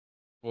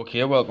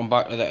Okay, welcome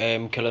back to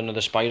the killing of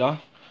the spider.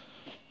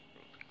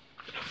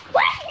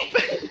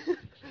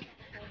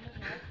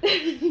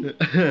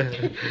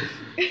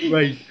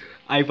 Right,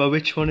 either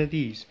which one of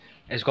these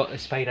has got the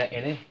spider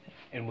in it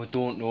and we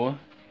don't know.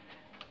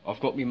 I've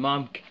got my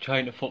mum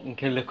trying to fucking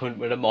kill the cunt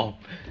with a mop.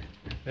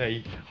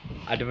 Right,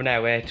 I don't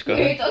know where it's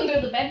going. It's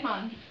under the bed,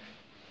 man.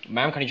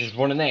 Mum, can you just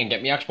run in there and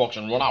get my Xbox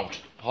and run out?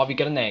 Harvey,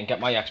 get in there and get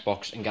my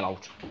Xbox and get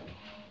out.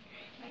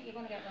 Right, you're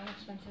gonna get wrong,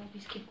 Spencer.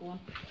 Please keep going.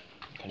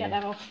 Can Get you?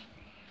 that off.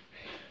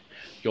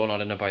 You're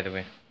not in there, by the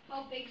way.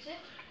 How big's it?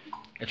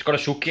 It's got a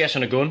suitcase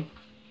and a gun.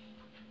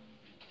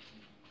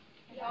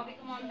 Harvey,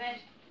 come on, bed.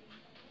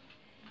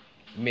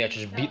 Mate,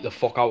 just beat the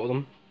fuck out of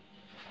them.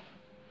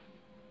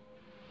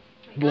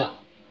 Like What?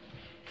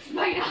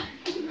 Spider!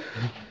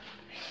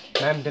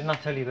 Mum, didn't I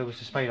tell you there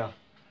was a spider?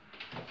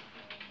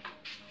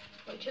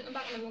 What, you took them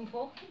back in the room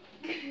for?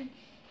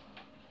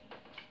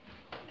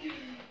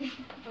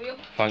 Hurry up.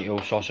 Thank you,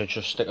 sausage,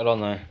 just stick it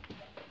on there.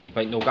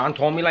 Right, no, go and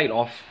turn me light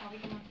off. Harvey,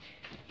 come on.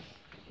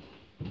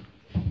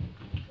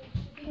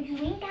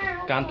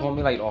 Go and turn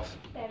me light off.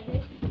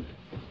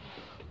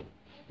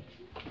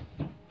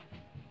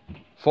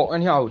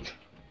 Fucking huge.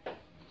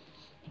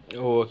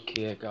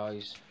 Okay,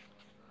 guys.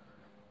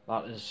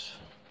 That is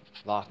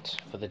that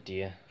for the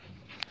day.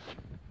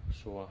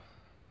 So,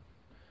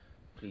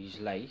 please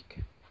like,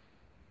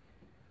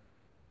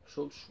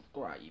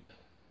 subscribe.